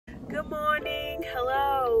Good morning.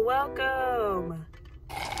 Hello, welcome.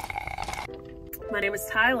 My name is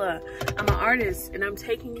Tyla. I'm an artist and I'm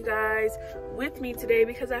taking you guys with me today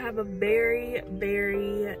because I have a very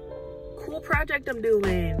cool project I'm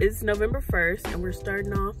doing. It's November 1st and we're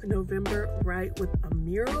starting off November right with a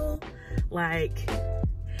mural. Like,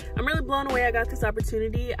 I'm really blown away I got this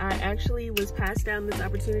opportunity. I actually was passed down this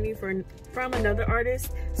opportunity from another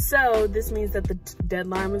artist. So this means that the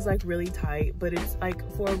deadline was like really tight, but it's like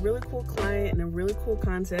for a really cool client and a really cool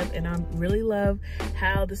concept. And I really love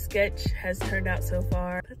how the sketch has turned out so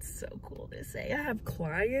far. That's so cool to say. I have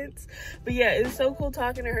clients, but yeah, it's so cool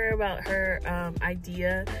talking to her about her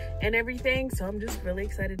idea and everything. So I'm just really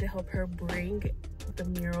excited to help her bring the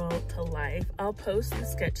mural to life. I'll post the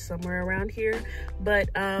sketch somewhere around here, but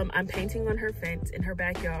I'm painting on her fence in her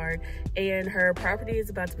backyard, and her property is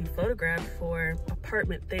about to be photographed for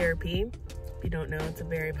apartment therapy. If you don't know, it's a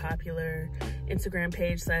very popular Instagram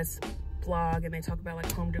page / blog, and they talk about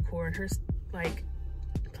like home decor, and her like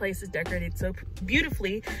place is decorated so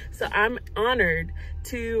beautifully. So I'm honored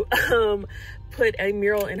to put a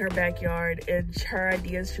mural in her backyard, and her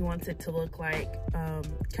ideas, she wants it to look like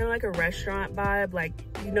kind of like a restaurant vibe. Like,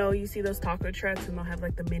 you know, you see those taco trucks and they'll have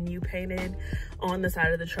like the menu painted on the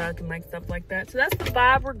side of the truck and like stuff like that. So that's the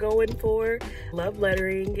vibe we're going for. Love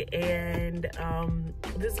lettering, and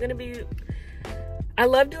this is gonna be, I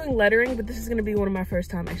love doing lettering, but this is gonna be one of my first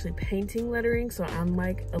time actually painting lettering, so I'm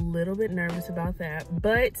like a little bit nervous about that.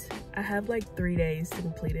 But I have like 3 days to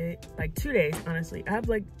complete it, like 2 days honestly. I have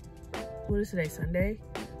like, what is today, Sunday?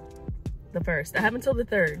 The 1st. I have until the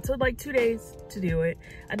 3rd, so like 2 days to do it.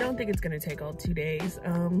 I don't think it's gonna take all 2 days.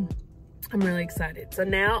 I'm really excited. So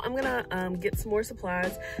now I'm gonna get some more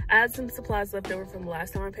supplies. I had some supplies left over from the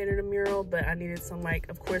last time I painted a mural, but I needed some, like,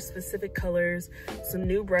 of course, specific colors, some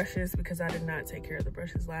new brushes because I did not take care of the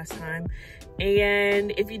brushes last time.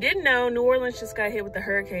 And if you didn't know, New Orleans just got hit with the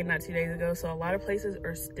hurricane not 2 days ago, so a lot of places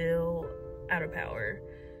are still out of power.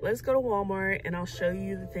 Let's go to Walmart and I'll show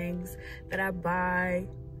you the things that I buy.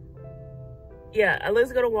 Yeah,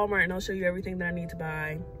 let's go to Walmart and I'll show you everything that I need to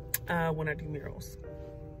buy when I do murals.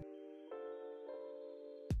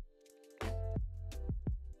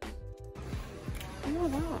 Oh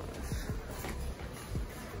my gosh.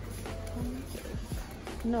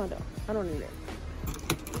 No, I don't need it.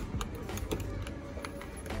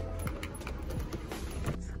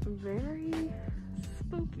 It's very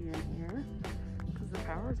spooky in here because the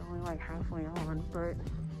power is only like halfway on, but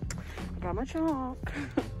I got my chalk.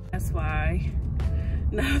 That's why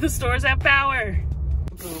none of the stores have power.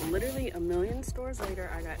 But literally a million stores later,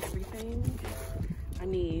 I got everything I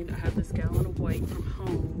need. I have this gallon of white from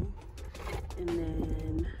home. And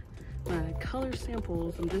then my color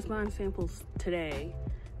samples, I'm just buying samples today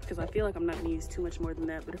because I feel like I'm not gonna use too much more than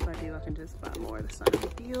that, but if I do, I can just buy more. That's not a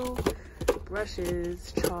big deal.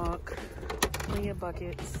 Brushes, chalk, plenty of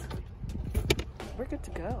buckets. We're good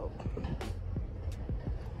to go.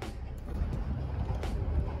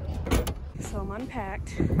 So I'm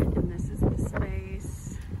unpacked, and this is the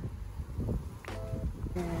space.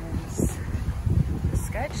 There's the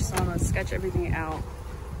sketch, so I'm gonna sketch everything out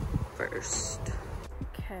first.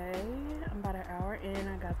 Okay, I'm about an hour in.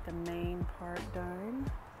 I got the main part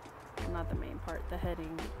done. Well, not the main part, the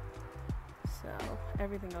heading. So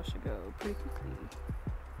everything else should go pretty quickly.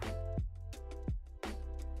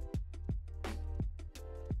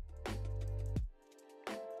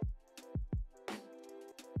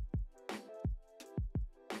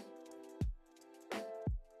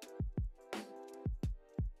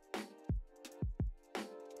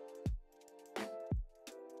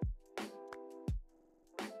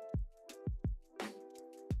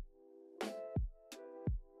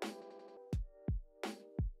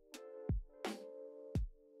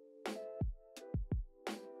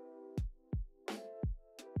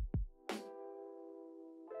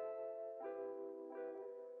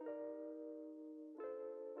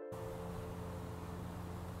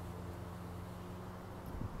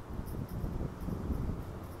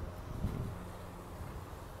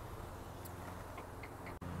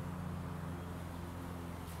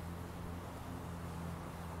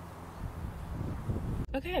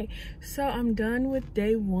 Okay, so I'm done with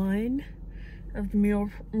day one of the mural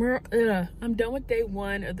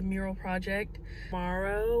project.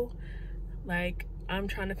 Tomorrow, like, I'm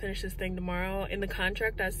trying to finish this thing tomorrow. In the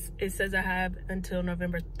contract, it says I have until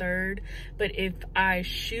November 3rd, but if I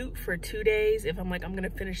shoot for 2 days, if I'm like, I'm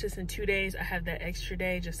gonna finish this in 2 days, I have that extra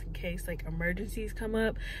day just in case like emergencies come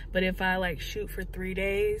up. But if I like shoot for 3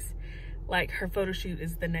 days, like her photo shoot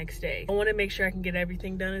is the next day. I want to make sure I can get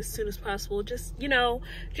everything done as soon as possible, just, you know,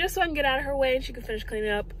 just so I can get out of her way and she can finish cleaning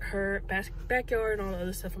up her backyard and all the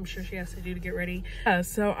other stuff I'm sure she has to do to get ready.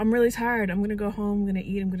 So I'm really tired. I'm gonna go home, I'm gonna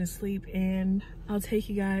eat, I'm gonna sleep, and I'll take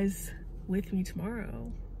you guys with me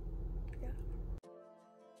tomorrow.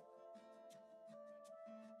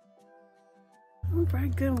 All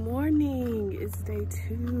right, good morning. It's day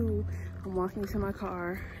 2. I'm walking to my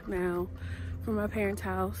car now from my parents'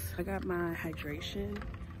 house. I got my hydration,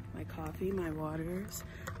 my coffee, my waters.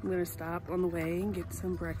 I'm gonna stop on the way and get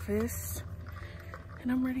some breakfast,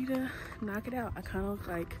 and I'm ready to knock it out. I kind of look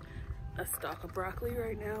like a stalk of broccoli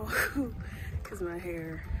right now because my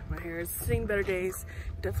hair is seeing better days.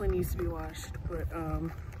 Definitely needs to be washed, but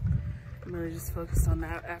I'm really just focused on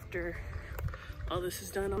that after all this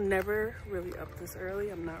is done. I'm never really up this early.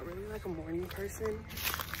 I'm not really like a morning person,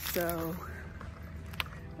 so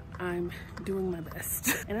I'm doing my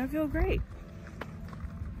best and I feel great.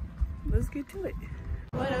 Let's get to it.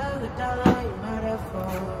 What other dollar you murder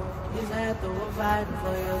for? Is that the one fighting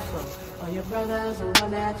for your soul? All your brothers the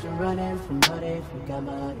one that you're running from, but if you got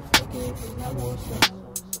money, fuck it, I won't say.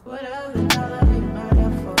 What other dollar you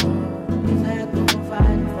murder for? Is that the one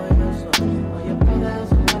fighting for your soul? All your brothers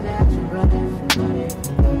the one that you're running from, but if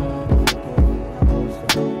you got money, fuck it, I won't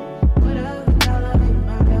say. What other dollar you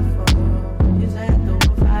murder for? Is that the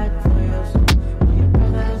one fighting for your soul? All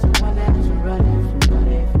your brothers the one that you're running from, but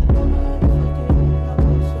if you got money, fuck it, I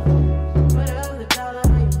won't say. What other dollar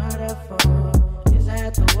you murder for? Is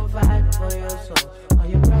that the one fighting for your soul? All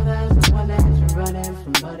your brothers the one that you're running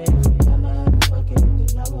from, but if you got money, fuck it, I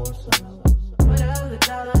won't say. What other dollar you murder for? Is that the one fighting for your soul? All your brothers the one that you're running from, but if you got money, fuck it, I won't say. What other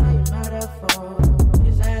dollar you murder for?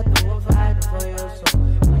 Is that the one fighting for your soul?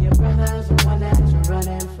 All your brothers the one that you're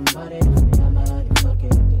running from, but if you got money, fuck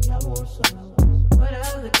it, I won't say. What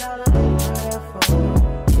other dollar you murder for?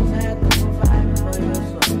 Is that the one fighting for your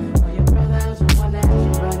soul? All your brothers the one that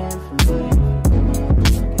you're running from, but if you got money,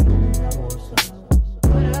 fuck it, I won't say.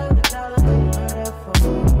 What other dollar you murder for?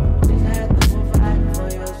 Is that the one fighting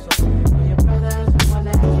for your soul? All your brothers the one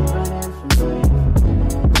that you're running from, but if you got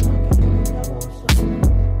money, fuck it, I won't say.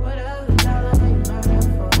 What other dollar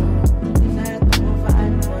you murder for? Is that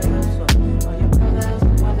the one fighting for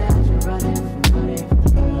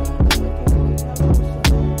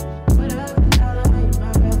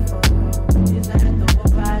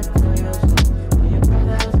your soul? All your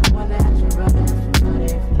brothers the one that you're running from, but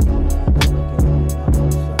if you got money, fuck it, I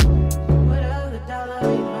won't say. What other dollar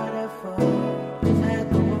you murder for? Is that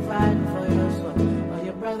the one fighting for your soul? All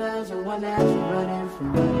your brothers the one that you're running from,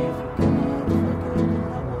 but if you got money, fuck it,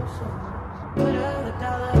 I won't say. What other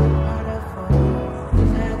dollar you murder for? Is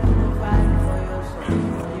that the one fighting for your soul?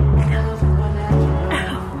 All your brothers the one that you're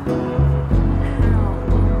running from, but if you got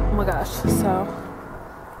money. Oh my gosh, so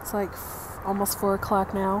it's like almost 4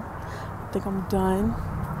 o'clock now. I think I'm done.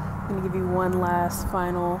 I'm gonna give you one last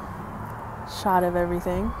final shot of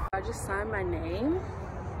everything. I just signed my name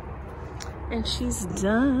and she's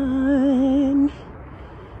done.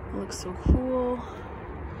 It looks so cool.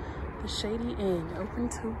 The Shady Inn, open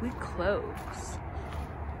till we close.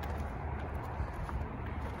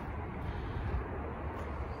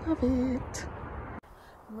 Love it.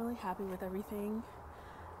 I'm really happy with everything.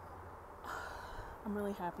 I'm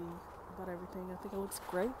really happy about everything. I think it looks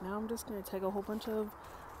great. Now I'm just gonna take a whole bunch of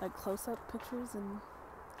like close-up pictures and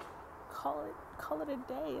call it a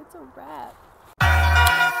day. It's a wrap.